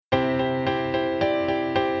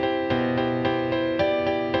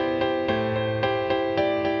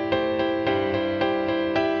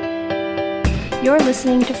You're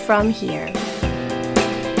listening to From Here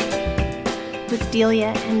with Delia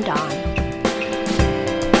and Don.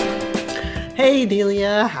 Hey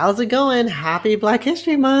Delia, how's it going? Happy Black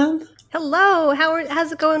History Month. Hello,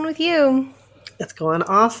 how's it going with you? It's going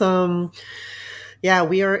awesome. Yeah,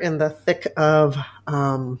 we are in the thick of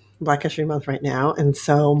Black History Month right now, and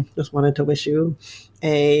so just wanted to wish you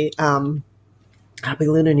a happy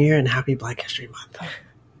Lunar New Year and happy Black History Month.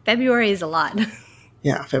 February is a lot.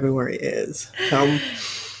 Yeah, February is.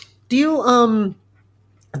 Do you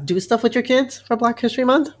do stuff with your kids for Black History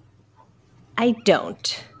Month? I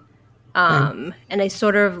don't. And I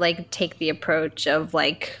sort of like take the approach of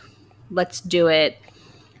like, let's do it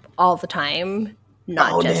all the time,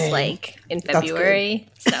 not just like in February.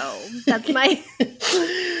 So that's my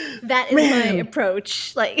my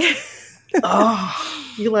approach. Like,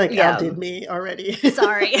 you outdid me already.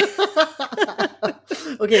 Sorry.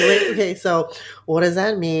 Okay. So what does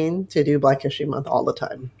that mean to do Black History Month all the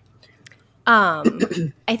time?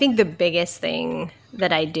 I think the biggest thing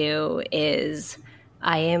that I do is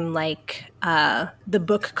I am like the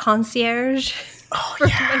book concierge for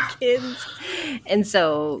my kids. And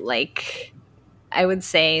so like I would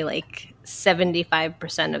say like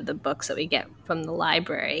 75% of the books that we get from the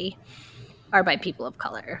library are by people of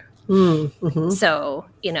color. Mm-hmm. So,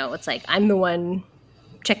 it's like I'm the one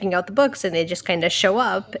checking out the books and they just kind of show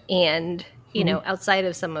up. And, outside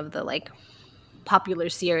of some of the like popular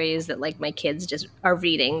series that like my kids just are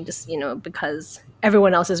reading, just, because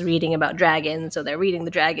everyone else is reading about dragons. So they're reading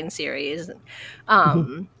the dragon series.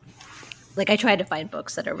 Like I try to find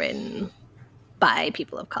books that are written by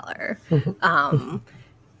people of color. And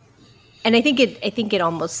I think it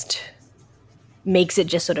almost makes it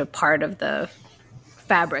just sort of part of the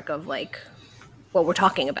fabric of like what we're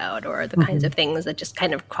talking about or the kinds of things that just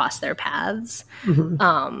kind of cross their paths.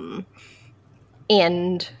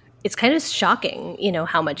 And it's kind of shocking,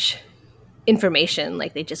 how much information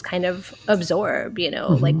like they just kind of absorb,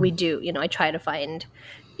 like we do, I try to find,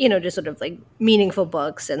 just sort of like meaningful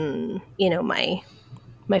books. And, my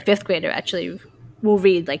fifth grader actually will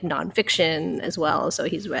read like nonfiction as well. So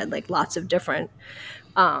he's read like lots of different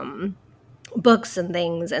books and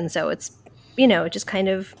things. And so it's, it just kind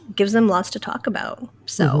of gives them lots to talk about.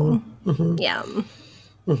 So, yeah.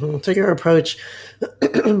 So your approach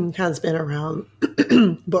has been around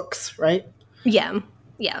books, right? Yeah.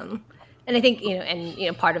 And I think,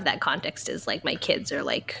 part of that context is like my kids are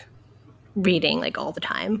like reading like all the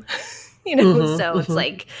time, so it's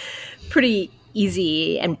like pretty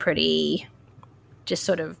easy and pretty just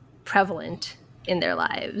sort of prevalent in their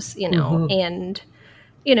lives, and,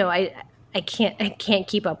 I can't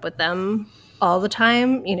keep up with them all the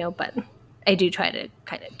time, but I do try to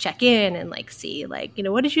kind of check in and like see like,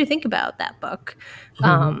 what did you think about that book?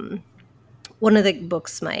 One of the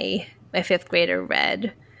books my fifth grader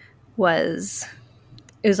read was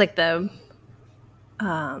like the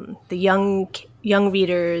young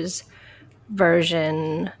readers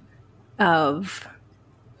version of,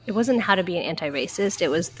 it wasn't How to Be an Anti-Racist. It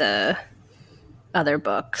was the other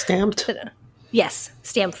book. Stamped? Yes,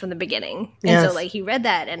 Stamped from the Beginning. And so like he read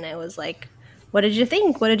that and I was like, what did you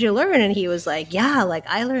think? What did you learn? And he was like, yeah, like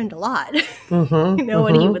I learned a lot,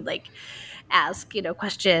 and he would like ask,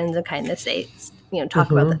 questions and kind of say,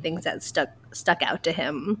 talk about the things that stuck out to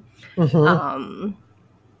him.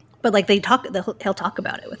 But like he'll talk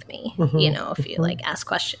about it with me, if you like ask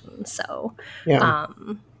questions. So,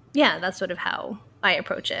 that's sort of how I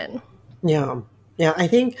approach it. Yeah. I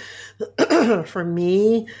think for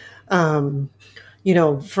me, from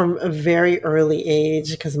a very early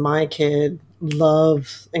age, because my kid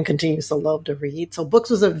loves and continues to love to read. So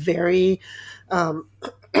books was a very, a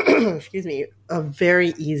very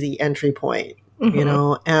easy entry point,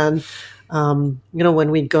 and,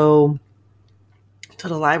 when we'd go to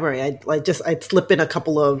the library, I'd slip in a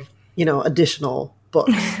couple of, additional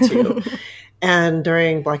books too. And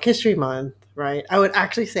during Black History Month, right, I would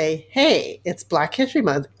actually say, hey, it's Black History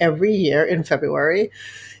Month every year in February.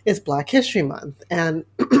 It's Black History Month. And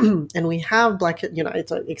and we have I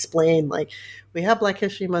explain, like, we have Black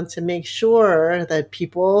History Month to make sure that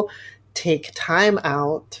people take time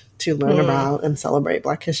out to learn about and celebrate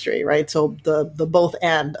Black history, right? So the both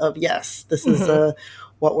end of, yes, this is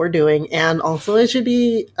what we're doing. And also it should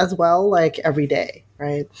be as well, like every day,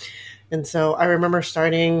 right? And so I remember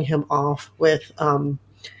starting him off with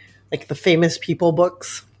like the famous people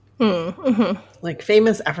books, like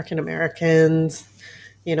famous African Americans.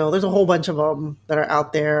 There's a whole bunch of them that are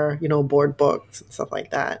out there, board books and stuff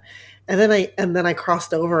like that. And then I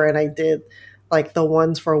crossed over and I did like the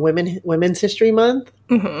ones for Women's History Month,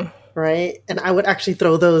 right? And I would actually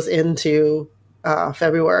throw those into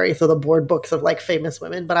February. So the board books of like famous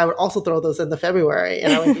women, but I would also throw those in the February,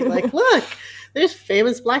 and I would be like, look, there's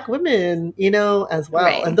famous Black women, as well.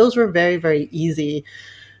 Right. And those were very, very easy,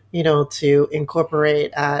 to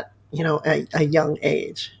incorporate at, a young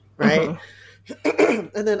age. Right.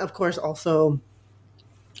 And then of course also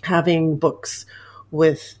having books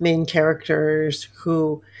with main characters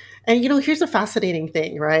who, and here's a fascinating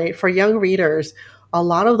thing, right? For young readers, a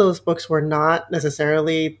lot of those books were not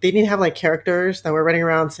necessarily, they didn't have like characters that were running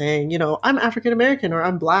around saying, I'm African American or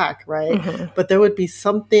I'm Black, right? But there would be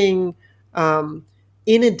something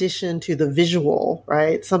in addition to the visual,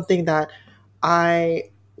 right? Something that I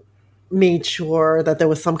made sure that there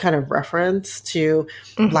was some kind of reference to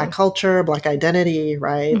Black culture, Black identity,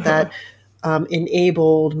 right? That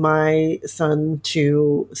enabled my son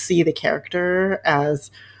to see the character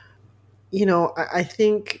as, I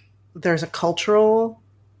think there's a cultural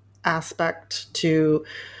aspect to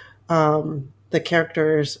the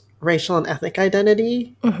character's racial and ethnic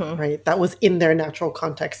identity, right? That was in their natural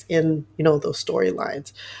context in, those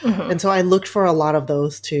storylines. And so I looked for a lot of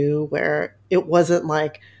those too, where it wasn't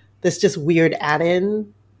like this just weird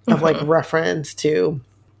add-in of like reference to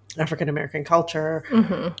African American culture,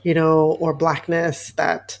 or Blackness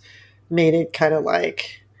that made it kind of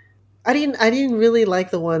like, I didn't really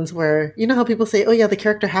like the ones where, how people say, oh yeah, the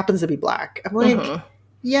character happens to be Black. I'm like,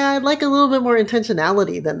 yeah, I'd like a little bit more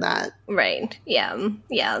intentionality than that. Right. Yeah.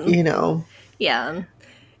 Yeah. Yeah.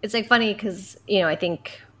 It's like funny because, I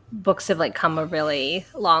think books have like come a really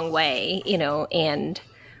long way, and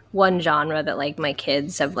one genre that like my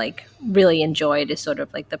kids have like really enjoyed is sort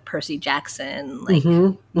of like the Percy Jackson like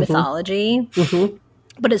mythology.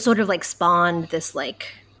 But it sort of like spawned this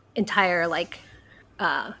like entire like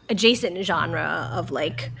adjacent genre of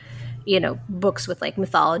like, books with like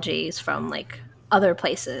mythologies from like other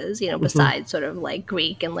places, besides sort of like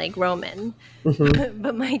Greek and like Roman.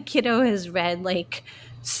 But my kiddo has read like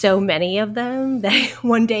so many of them that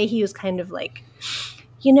one day he was kind of like,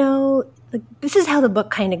 like, this is how the book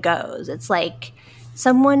kind of goes. It's like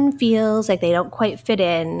someone feels like they don't quite fit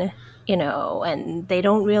in, and they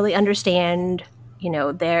don't really understand,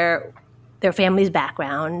 their family's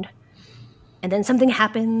background. And then something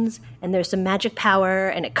happens and there's some magic power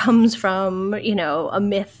and it comes from, a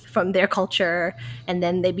myth from their culture. And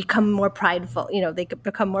then they become more prideful, they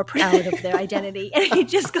become more proud of their identity. And he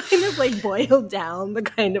just kind of like boiled down the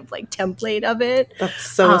kind of like template of it. That's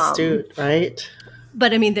so astute, right?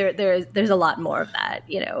 But I mean, there's a lot more of that,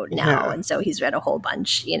 now. Yeah. And so he's read a whole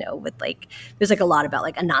bunch, with like, there's like a lot about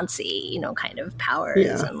like Anansi, kind of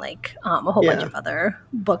powers and like a whole bunch of other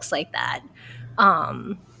books like that.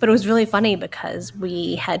 But it was really funny because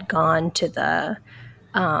we had gone to the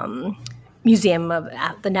the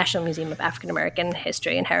National Museum of African American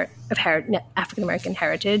History and African American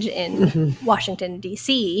Heritage in Washington,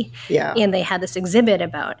 D.C. Yeah. And they had this exhibit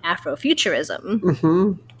about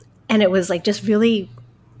Afrofuturism. And it was like just really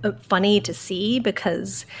funny to see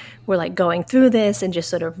because we're like going through this and just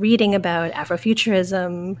sort of reading about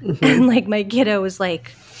Afrofuturism. And like my kiddo was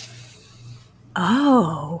like,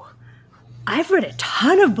 oh, I've read a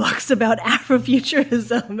ton of books about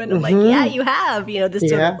Afrofuturism. And I'm like, yeah, you have, this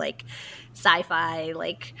sort of like sci-fi,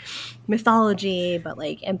 like mythology, but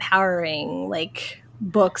like empowering, like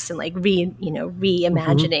books and like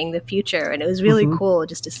reimagining the future. And it was really cool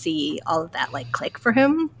just to see all of that like click for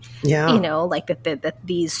him. Yeah. Like that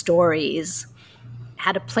these stories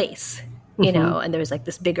had a place. And there was like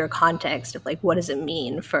this bigger context of like, what does it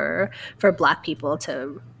mean for Black people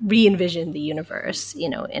to re-envision the universe,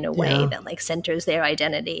 in a way that like centers their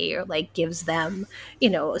identity or like gives them,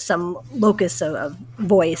 some locus of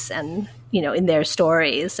voice and, in their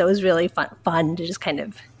stories. So it was really fun to just kind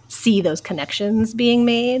of see those connections being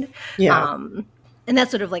made. Yeah. And that's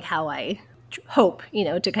sort of like how I hope,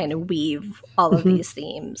 to kind of weave all of these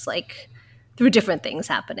themes, like through different things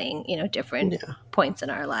happening, different points in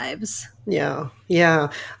our lives. Yeah. Yeah.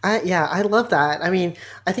 I love that. I mean,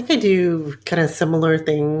 I think I do kind of similar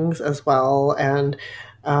things as well. And,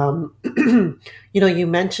 you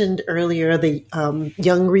mentioned earlier the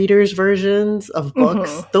young readers versions of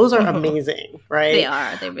books. Those are amazing, right? They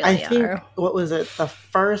are. They really are. I think, what was it? The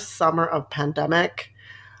first summer of pandemic,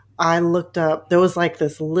 I looked up, there was like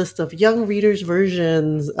this list of young readers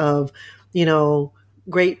versions of,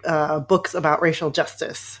 great books about racial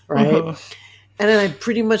justice, right? And then I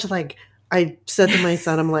pretty much like, I said to my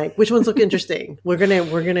son, I'm like, which ones look interesting? We're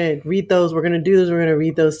gonna read those. We're gonna do those. We're gonna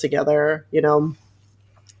read those together,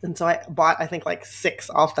 And so I bought, I think, like 6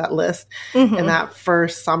 off that list in that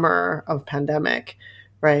first summer of pandemic,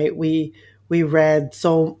 right? We we read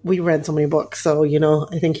so many books. So,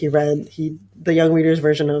 I think the young readers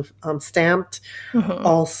version of Stamped.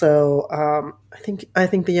 Also, I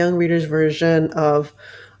think the young readers version of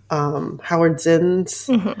Howard Zinn's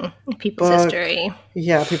People's book. History.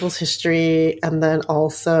 Yeah, People's History. And then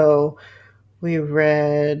also we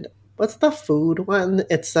read, what's the food one?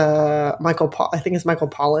 It's I think it's Michael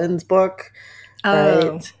Pollan's book.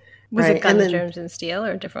 Oh, right? Was it Guns, Germs, and Steel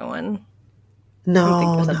or a different one?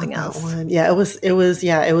 No, or something not else. That one. Yeah, it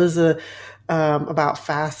was about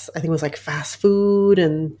fast. I think it was like fast food,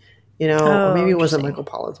 and or maybe it wasn't Michael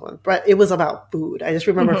Pollan's one, but it was about food. I just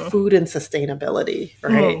remember food and sustainability,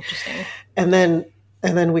 right? Interesting. And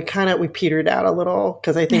then we petered out a little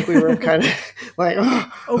because I think we were kind of like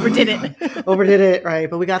overdid it, right?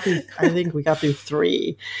 But we got through. I think we got through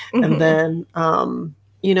 3, and then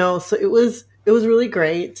so it was really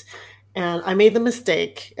great. And I made the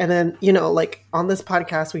mistake. And then, like on this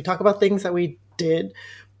podcast, we talk about things that we did,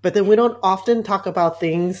 but then we don't often talk about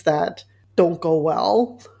things that don't go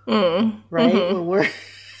well, right? When we're,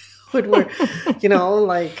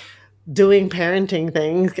 like doing parenting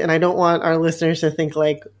things. And I don't want our listeners to think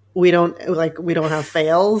like we don't have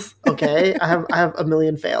fails. Okay. I have a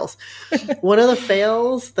million fails. One of the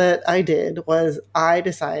fails that I did was I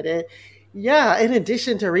decided, in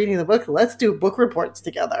addition to reading the book, let's do book reports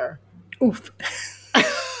together. Oof.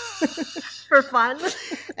 For fun.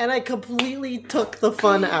 And I completely took the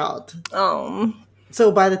fun out. Oh.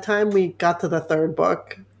 So by the time we got to the 3rd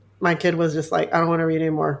book, my kid was just like, I don't want to read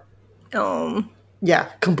anymore. Oh. Yeah,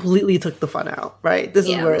 completely took the fun out, right? This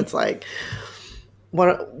is where it's like,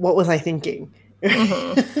 what was I thinking? I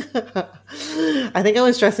think I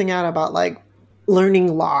was stressing out about like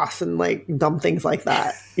learning loss and like dumb things like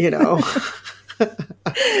that,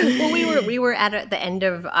 Well, we were at the end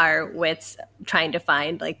of our wits trying to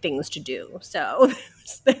find like things to do. So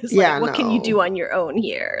there's like, what can you do on your own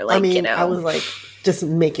here? Like, I was like just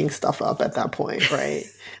making stuff up at that point, right?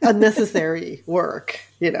 Unnecessary work,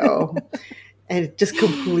 and it just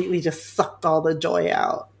completely just sucked all the joy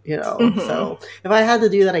out, So if I had to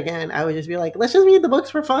do that again, I would just be like, let's just read the books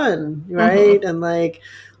for fun, right?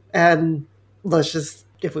 And let's just,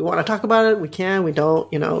 if we want to talk about it, we can. We don't,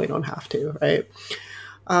 we don't have to, right?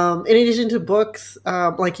 In addition to books,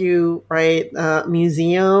 like you, right,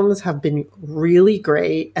 museums have been really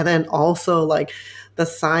great. And then also like the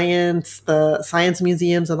science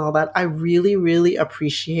museums and all that. I really, really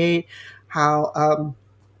appreciate how,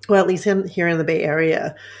 at least here in the Bay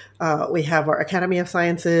Area, we have our Academy of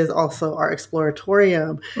Sciences, also our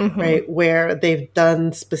Exploratorium, right, where they've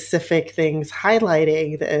done specific things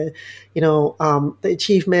highlighting the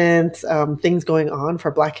achievements, things going on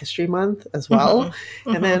for Black History Month as well.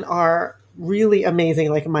 And then our really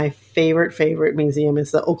amazing, like my favorite museum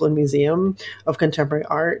is the Oakland Museum of Contemporary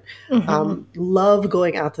Art. Love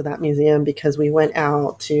going out to that museum because we went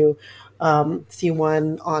out to see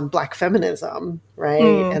one on Black feminism, right?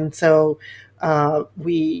 And so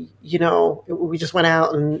we just went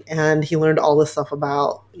out and he learned all this stuff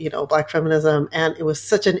about, Black feminism. And it was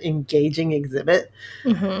such an engaging exhibit,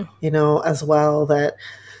 as well, that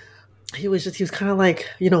he was kind of like,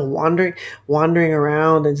 wandering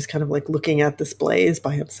around and just kind of like looking at displays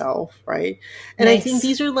by himself. Right. And nice. I think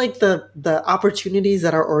these are like the opportunities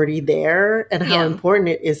that are already there and how important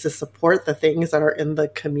it is to support the things that are in the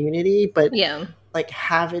community, but like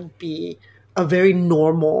have it be a very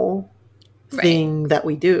normal thing that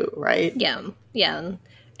we do. Right. Yeah. Yeah.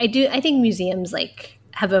 I think museums like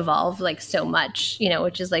have evolved like so much,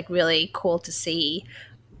 which is like really cool to see.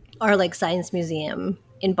 Our like science museum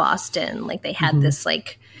in Boston, like they had this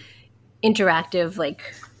like interactive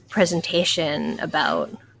like presentation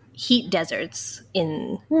about heat deserts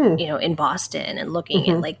in in Boston and looking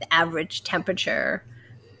at like the average temperature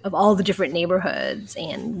of all the different neighborhoods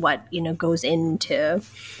and what goes into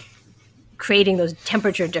creating those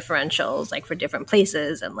temperature differentials like for different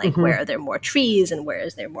places and like where are there more trees and where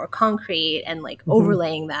is there more concrete and like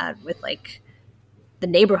overlaying that with like the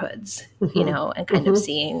neighborhoods and kind of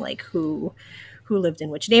seeing like who lived in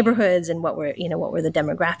which neighborhoods and what were the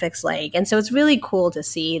demographics like. And so it's really cool to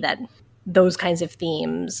see that those kinds of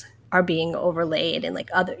themes are being overlaid and like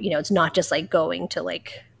other, it's not just like going to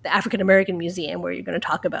like the African American Museum where you're going to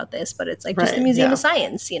talk about this, but it's like just the Museum of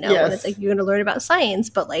Science, and it's like you're going to learn about science,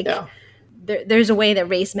 but like there's a way that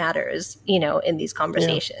race matters, in these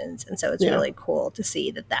conversations. And so it's really cool to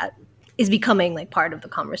see that is becoming like part of the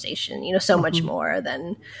conversation, so much more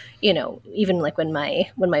than, even like when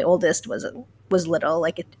my oldest was little,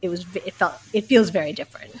 like it feels very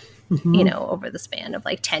different, over the span of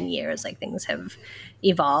like 10 years, like things have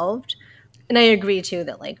evolved. And I agree too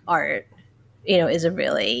that like art, is a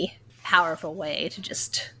really powerful way to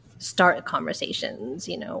just start conversations,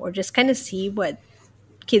 or just kind of see what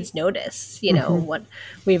kids notice, what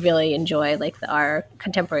we really enjoy, like our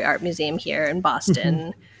contemporary art museum here in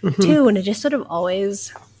Boston too. And it just sort of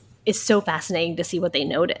always is so fascinating to see what they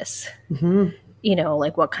notice,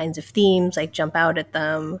 like what kinds of themes like jump out at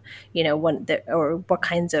them, or what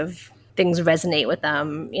kinds of things resonate with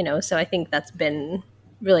them, so I think that's been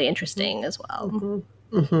really interesting as well.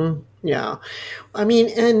 Yeah. I mean,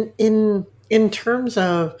 and in terms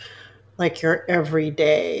of like your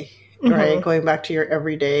everyday, right? Going back to your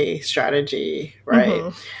everyday strategy,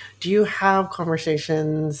 right? Do you have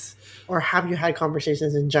conversations, or have you had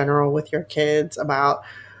conversations in general with your kids about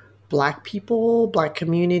Black people, Black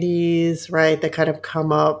communities, right? That kind of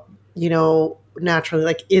come up, naturally,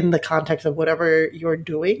 like in the context of whatever you're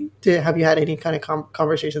doing? Have you had any kind of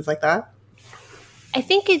conversations like that? I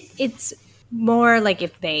think it's more like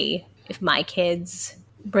if my kids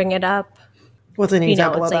bring it up. What's an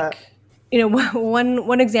example of that?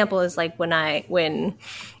 One example is like when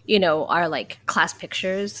our like class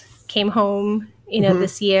pictures came home,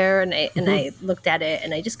 this year, and I looked at it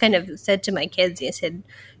and I just kind of said to my kids, I said,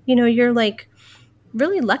 you're like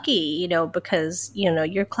really lucky, because,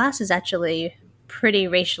 your class is actually pretty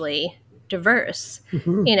racially diverse,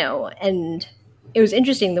 and it was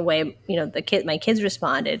interesting the way, my kids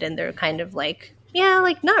responded, and they're kind of like, yeah,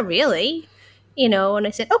 like not really. And I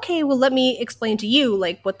said, okay, well, let me explain to you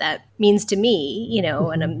like what that means to me,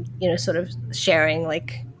 and I'm, sort of sharing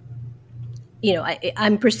like,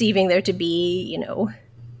 I'm perceiving there to be,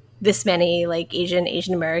 this many like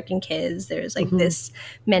Asian American kids. There's like this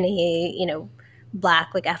many, Black,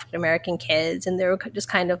 like African American kids. And they were just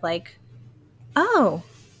kind of like, oh,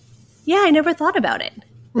 yeah, I never thought about it,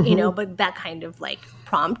 but that kind of like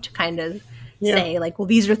prompt kind of say like, well,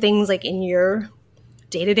 these are things like in your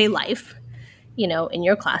day-to-day life, in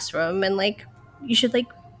your classroom, and like you should like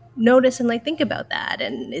notice and like think about that.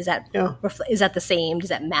 And is that is that the same? Does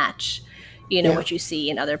that match, what you see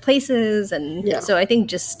in other places? And so I think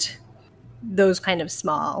just those kind of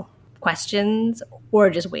small questions, or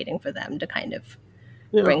just waiting for them to kind of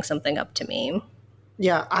bring something up to me.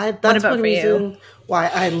 Yeah, that's one reason why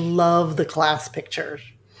I love the class pictures.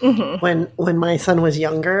 When my son was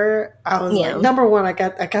younger, I was like, number one, I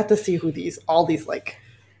got to see who all these like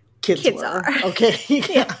kids were. Are.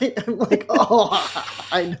 Okay. I'm like, oh,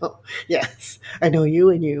 I know. Yes. I know you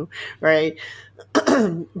and you. Right.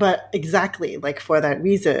 But exactly like for that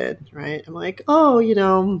reason, right? I'm like, oh,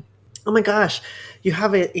 oh my gosh, you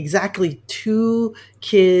have exactly 2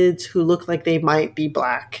 kids who look like they might be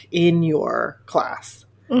Black in your class.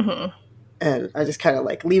 And I just kind of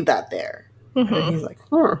like leave that there. And he's like,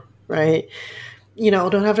 right.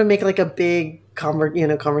 Don't have to make like a big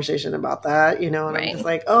conversation about that, and I'm just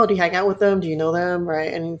like, oh, do you hang out with them? Do you know them?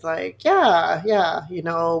 Right. And he's like, yeah.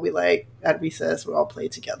 We like at recess, we all play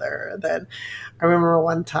together. And then I remember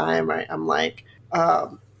one time, right, I'm like,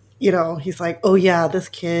 he's like, oh yeah, this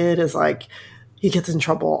kid is like, he gets in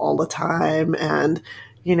trouble all the time. And,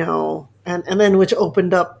 and then which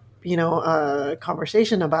opened up, a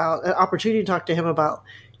conversation about an opportunity to talk to him about,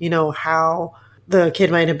 how the kid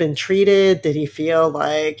might have been treated. Did he feel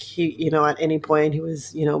like he, at any point he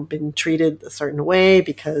was, been treated a certain way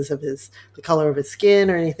because of the color of his skin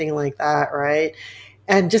or anything like that. Right.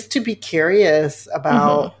 And just to be curious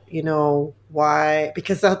about, why,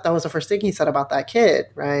 because that was the first thing he said about that kid.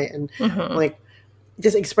 Right. And like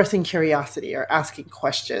just expressing curiosity or asking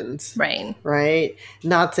questions. Right. Right.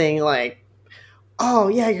 Not saying like, oh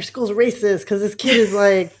yeah, your school's racist because this kid is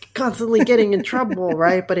like constantly getting in trouble,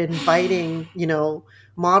 right? But inviting,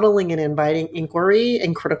 modeling and inviting inquiry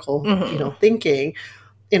and critical, thinking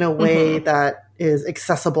in a way that is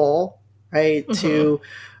accessible, right, to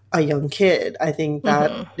a young kid. I think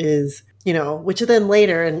that is, which then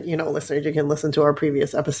later, and, listeners, you can listen to our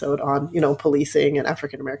previous episode on, policing and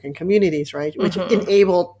African-American communities, right? Which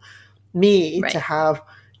enabled me to have,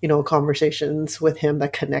 conversations with him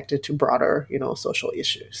that connected to broader, social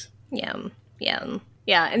issues. Yeah.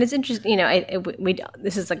 And it's interesting,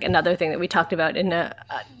 this is like another thing that we talked about in a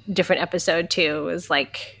different episode too, is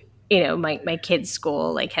like, my kids'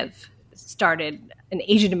 school, like have started an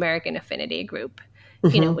Asian American affinity group,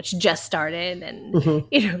 which just started. And,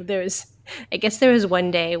 there was one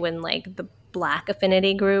day when like the Black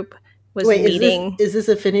affinity group was meeting. Is this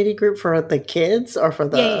affinity group for the kids or for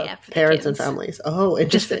the for parents and families? Oh, interesting.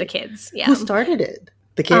 Just for the kids. Yeah. Who started it?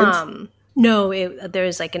 The kids? No,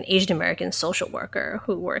 there's like an Asian American social worker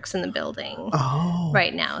who works in the building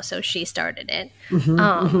right now. So she started it.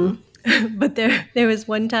 But there was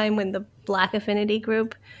one time when the Black affinity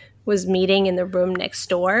group was meeting in the room next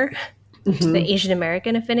door. to the Asian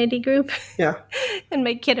American affinity group. Yeah. And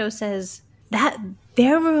my kiddo says that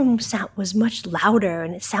their room was much louder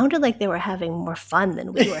and it sounded like they were having more fun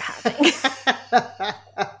than we were having.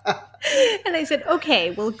 And I said,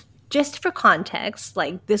 okay, well, just for context,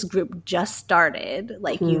 like this group just started,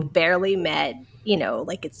 like you've barely met, you know,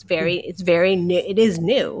 like it's very new. It is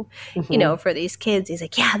new, you know, for these kids. He's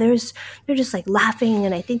like, yeah, they're just like laughing.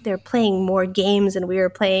 And I think they're playing more games than we were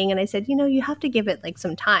playing. And I said, you know, you have to give it like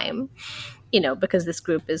some time, you know, because this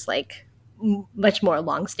group is like much more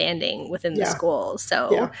longstanding within the school.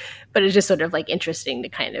 So, but it's just sort of like interesting to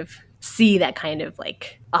kind of see that kind of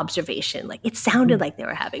like observation. Like it sounded like they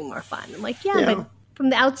were having more fun. I'm like, but from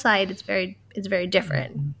the outside, it's very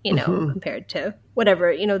different, you know, compared to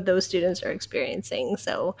whatever, you know, those students are experiencing.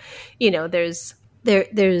 So, you know, there's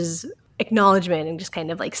acknowledgement and just kind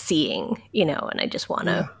of like seeing, you know, and I just want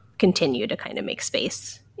to continue to kind of make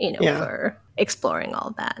space, you know, for exploring all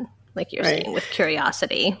of that, like you're saying, with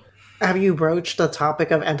curiosity. Have you broached the topic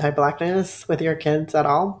of anti-Blackness with your kids at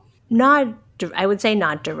all? I would say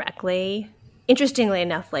not directly. Interestingly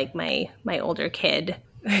enough, like my older kid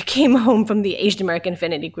came home from the Asian American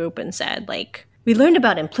Affinity group and said, like, we learned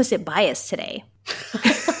about implicit bias today.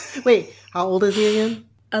 Wait, how old is he again?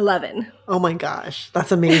 11. Oh my gosh,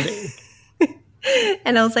 that's amazing.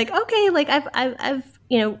 And I was like, okay, like I've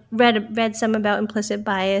you know read some about implicit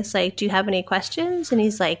bias. Like, do you have any questions? And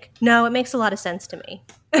he's like, no, it makes a lot of sense to me.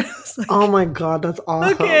 Like, oh my god, that's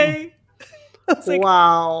awesome. Okay. I was like,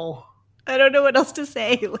 wow. I don't know what else to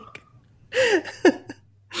say. Like,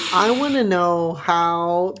 I want to know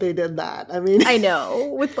how they did that. I mean, I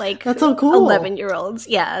know, with like that's so cool. 11-year-olds.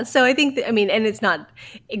 Yeah. So I think, I mean, and it's not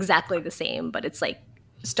exactly the same, but it's like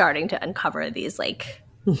starting to uncover these like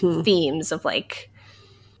themes of like,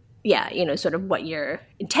 yeah, you know, sort of what your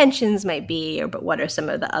intentions might be, but what are some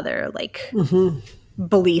of the other like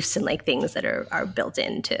beliefs and like things that are built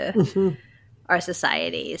into our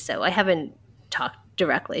society. So I haven't talked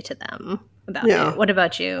directly to them about it. What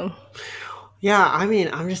about you? Yeah, I mean,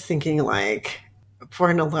 I'm just thinking like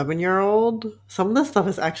for an 11-year-old, some of the stuff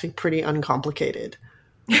is actually pretty uncomplicated.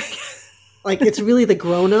 Like it's really the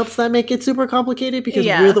grown-ups that make it super complicated because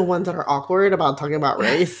we're the ones that are awkward about talking about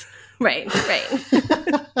race. Right.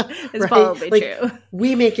 It's probably like, true.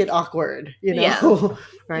 We make it awkward, you know,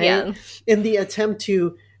 right? Yeah. In the attempt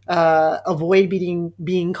to avoid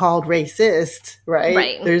being called racist,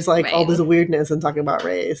 right? There's like all this weirdness in talking about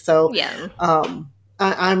race. So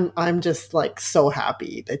I'm just like so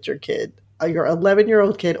happy that your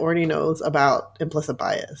 11-year-old kid already knows about implicit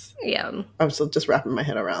bias. Yeah. I'm still just wrapping my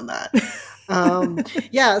head around that.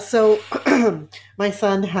 So my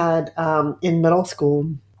son had in middle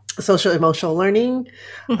school social emotional learning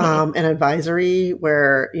and advisory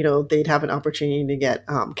where, you know, they'd have an opportunity to get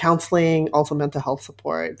counseling, also mental health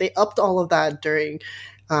support. They upped all of that during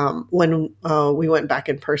when we went back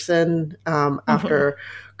in person after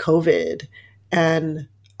COVID. And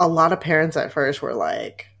a lot of parents at first were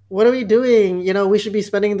like, what are we doing? You know, we should be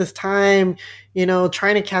spending this time, you know,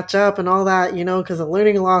 trying to catch up and all that, you know, because of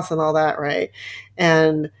learning loss and all that, right?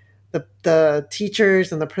 And the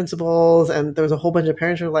teachers and the principals and there was a whole bunch of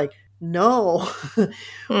parents who were like, no,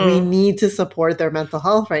 we need to support their mental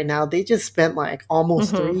health right now. They just spent like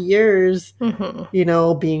almost 3 years, you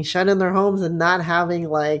know, being shut in their homes and not having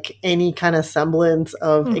like any kind of semblance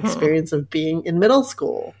of experience of being in middle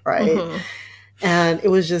school, right? And it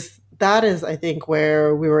was just, that is, I think,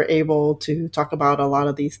 where we were able to talk about a lot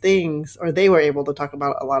of these things, or they were able to talk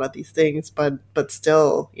about a lot of these things, but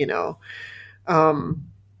still, you know,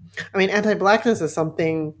 I mean, anti-Blackness is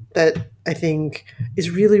something that I think is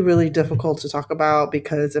really, really difficult to talk about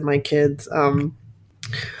because in my kids'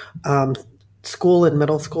 school and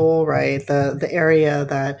middle school, right, the area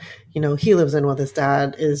that, you know, he lives in with his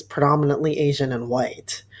dad is predominantly Asian and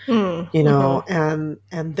white. You know, and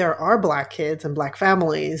there are Black kids and Black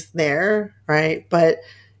families there, right? But,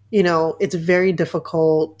 you know, it's very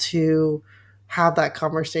difficult to have that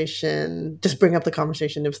conversation, just bring up the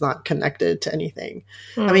conversation if it's not connected to anything.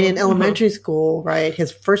 I mean, in elementary school, right,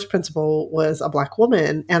 his first principal was a Black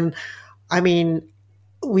woman. And I mean,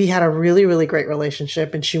 we had a really, really great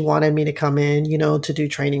relationship and she wanted me to come in, you know, to do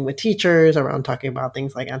training with teachers around talking about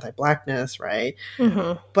things like anti-Blackness, right?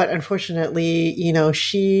 But unfortunately, you know,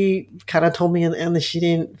 she kind of told me in the end that she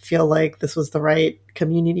didn't feel like this was the right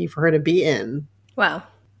community for her to be in. Wow.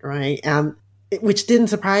 Right. And which didn't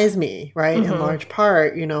surprise me, right? In large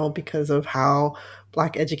part, you know, because of how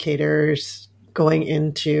Black educators going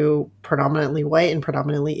into predominantly white and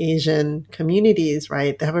predominantly Asian communities,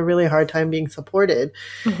 right? They have a really hard time being supported.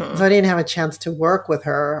 So I didn't have a chance to work with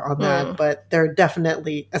her on that, but they're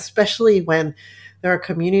definitely, especially when there are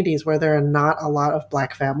communities where there are not a lot of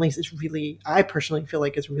Black families, it's really, I personally feel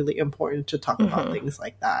like it's really important to talk about things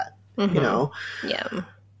like that, you know? Yeah.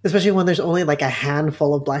 Especially when there's only like a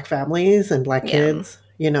handful of Black families and Black kids,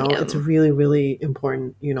 you know, it's really, really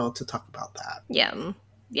important, you know, to talk about that. Yeah.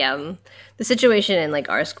 Yeah. The situation in like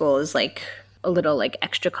our school is like a little like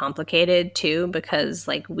extra complicated too, because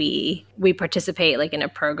like we participate like in a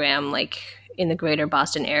program like in the greater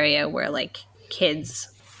Boston area where like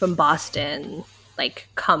kids from Boston like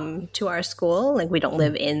come to our school. Like we don't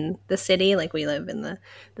live in the city, like we live in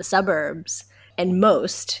the suburbs. And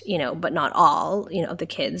most, you know, but not all, you know, of the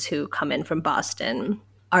kids who come in from Boston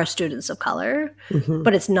are students of color.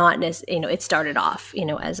 But it's not, you know, it started off, you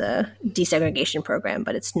know, as a desegregation program,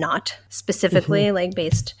 but it's not specifically like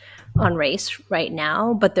based on race right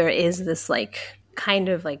now. But there is this like kind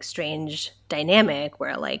of like strange dynamic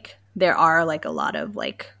where like there are like a lot of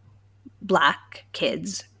like Black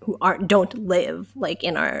kids who don't live like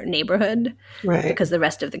in our neighborhood, right? Because the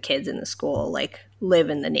rest of the kids in the school like live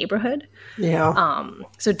in the neighborhood. Yeah.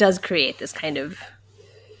 So it does create this kind of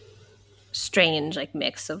strange like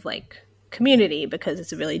mix of like community, because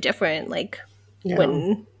it's really different like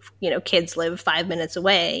when, you know, kids live 5 minutes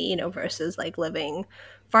away, you know, versus like living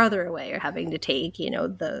farther away or having to take, you know,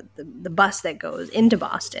 the bus that goes into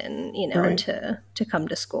Boston, you know, to come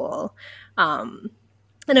to school. And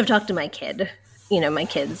I've talked to my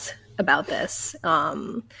kids about this.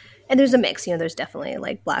 And there's a mix, you know, there's definitely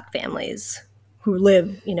like Black families who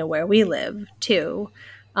live, you know, where we live too.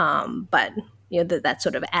 But, you know, that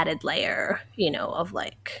sort of added layer, you know, of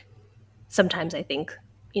like, sometimes I think,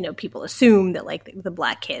 you know, people assume that like the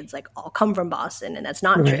Black kids like all come from Boston, and that's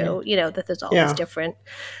not true, you know, that there's all these different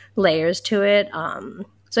layers to it.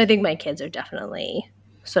 So I think my kids are definitely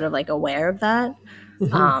sort of like aware of that.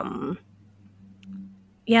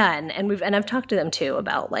 Yeah, and I've talked to them too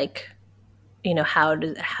about like, you know, how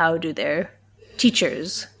do their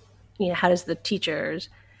teachers, you know, how does the teachers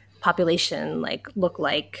population like look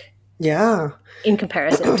like? Yeah. In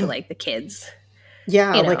comparison to like the kids.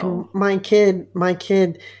 Yeah, you know? Like my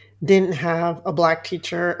kid didn't have a Black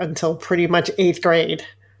teacher until pretty much 8th grade.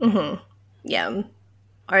 Yeah,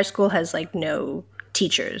 our school has like no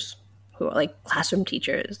teachers who are like classroom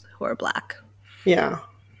teachers who are Black. Yeah.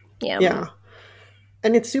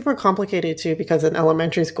 And it's super complicated too, because in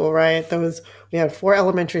elementary school, right, we had 4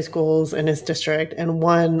 elementary schools in his district, and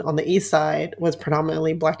one on the east side was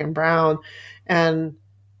predominantly Black and brown. And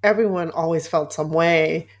everyone always felt some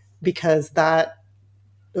way because that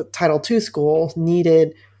Title II school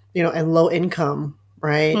needed, you know, and low income,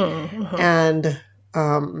 right? And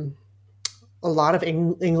a lot of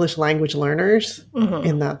English language learners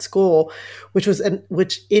in that school, which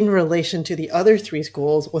in relation to the other 3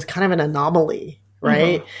 schools was kind of an anomaly.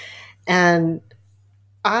 Right. And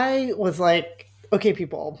I was like, okay,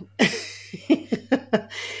 people,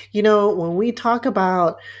 you know, when we talk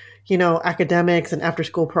about, you know, academics and after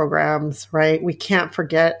school programs, right, we can't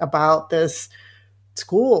forget about this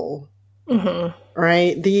school,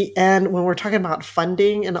 right? And when we're talking about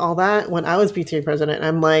funding and all that, when I was PTA president,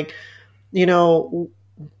 I'm like, you know,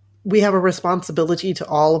 we have a responsibility to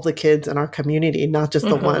all of the kids in our community, not just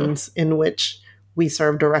the ones in which we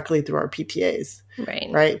serve directly through our PTAs.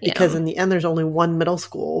 Right. Because in the end, there's only one middle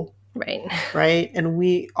school. Right.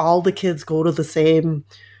 And all the kids go to the same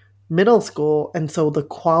middle school. And so the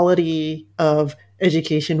quality of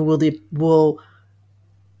education will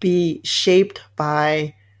be shaped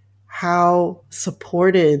by how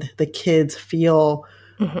supported the kids feel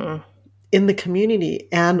in the community,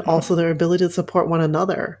 and also their ability to support one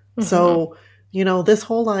another. So, you know, this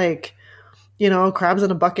whole like, you know, crabs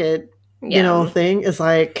in a bucket, you know, thing is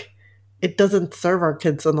like, it doesn't serve our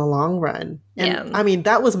kids in the long run. And I mean,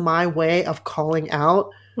 that was my way of calling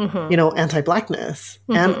out, you know, anti-Blackness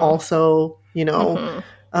and also, you know,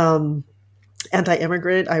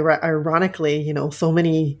 anti-immigrant. Ironically, you know, so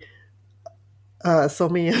many of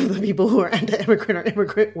the people who are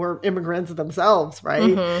anti-immigrant were immigrants themselves,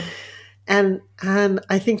 right? And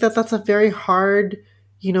I think that's a very hard,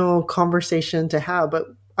 you know, conversation to have. But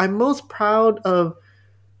I'm most proud of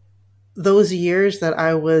those years that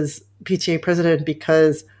I was PTA president,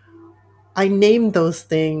 because I named those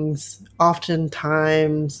things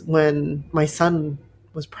oftentimes when my son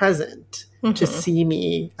was present to see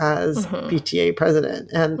me as PTA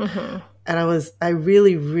president. And I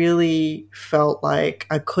really, really felt like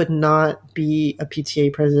I could not be a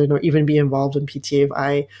PTA president or even be involved in PTA if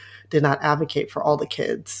I did not advocate for all the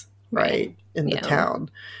kids, right, in the town.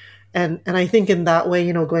 And I think in that way,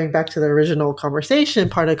 you know, going back to the original conversation,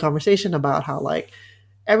 part of the conversation about how like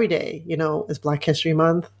every day, you know, is Black History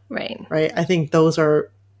Month. Right. I think those are,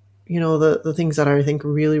 the things that are, I think,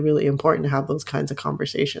 really, really important to have those kinds of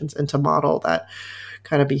conversations and to model that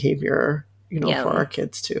kind of behavior, for our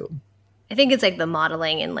kids too. I think it's like the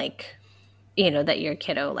modeling and like, that your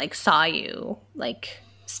kiddo like saw you like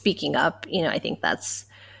speaking up, I think that's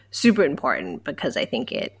super important, because I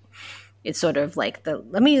think it's sort of like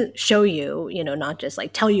let me show you, not just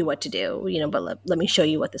like tell you what to do, but let me show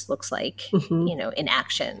you what this looks like, in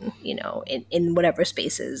action, in whatever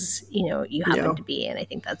spaces, you happen to be in. I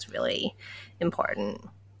think that's really important.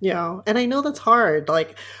 Yeah. And I know that's hard.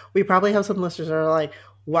 Like, we probably have some listeners that are like,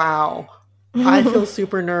 wow, I feel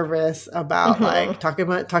super nervous about like talking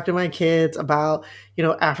to my kids about,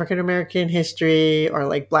 African American history or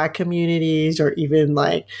like Black communities, or even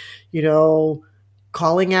like,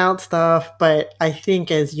 calling out stuff. But I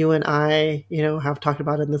think, as you and I, have talked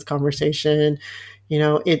about in this conversation,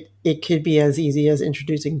 it could be as easy as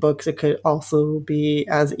introducing books. It could also be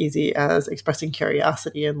as easy as expressing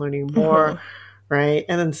curiosity and learning more. Right.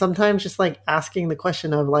 And then sometimes just like asking the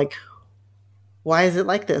question of like, why is it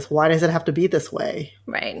like this? Why does it have to be this way?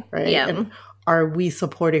 Right. Right. Yeah. And are we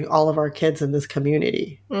supporting all of our kids in this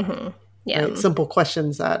community? Yeah. Right? Simple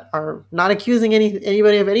questions that are not accusing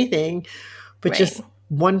anybody of anything, but just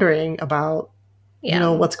wondering about,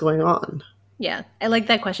 what's going on. Yeah. I like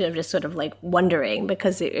that question of just sort of like wondering,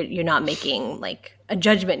 because you're not making like a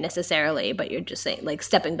judgment necessarily, but you're just saying like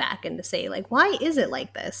stepping back and to say like, why is it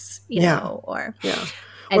like this? Or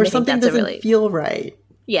something doesn't feel right.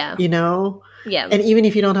 Yeah. Yeah. And even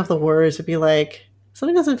if you don't have the words, to be like,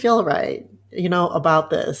 something doesn't feel right,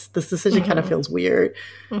 about this. This decision kind of feels weird.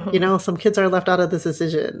 Some kids are left out of this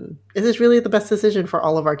decision. Is this really the best decision for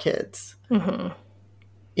all of our kids? So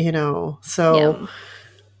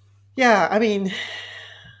I mean,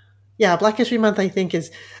 Black History Month, I think,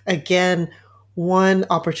 is, again, one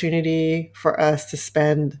opportunity for us to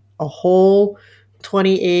spend a whole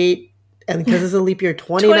 28, and because it's a leap year,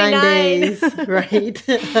 29 days, right?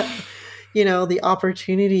 The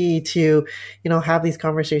opportunity to, have these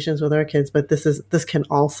conversations with our kids. But this can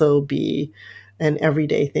also be an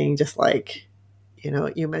everyday thing, just like,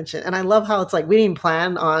 you mentioned. And I love how it's like, we didn't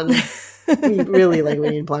plan on, we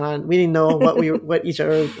didn't know what each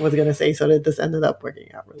other was going to say. So this ended up working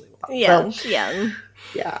out really well.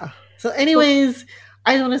 Yeah. So anyways,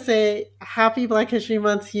 I want to say happy Black History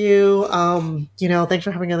Month to you. Thanks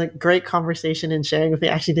for having a great conversation and sharing with me.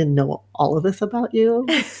 I actually didn't know all of this about you.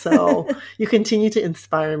 So you continue to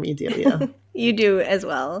inspire me, Delia. You do as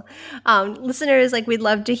well. Listeners, like, we'd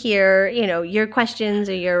love to hear, your questions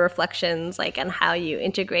or your reflections, like, on how you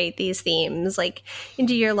integrate these themes, like,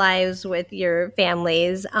 into your lives with your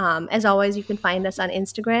families. As always, you can find us on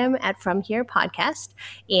Instagram at From Here Podcast.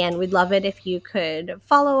 And we'd love it if you could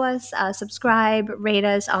follow us, subscribe, rate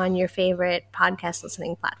us on your favorite podcast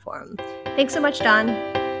listening platform. Thanks so much, Dawn.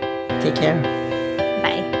 Take care.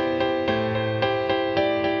 Bye.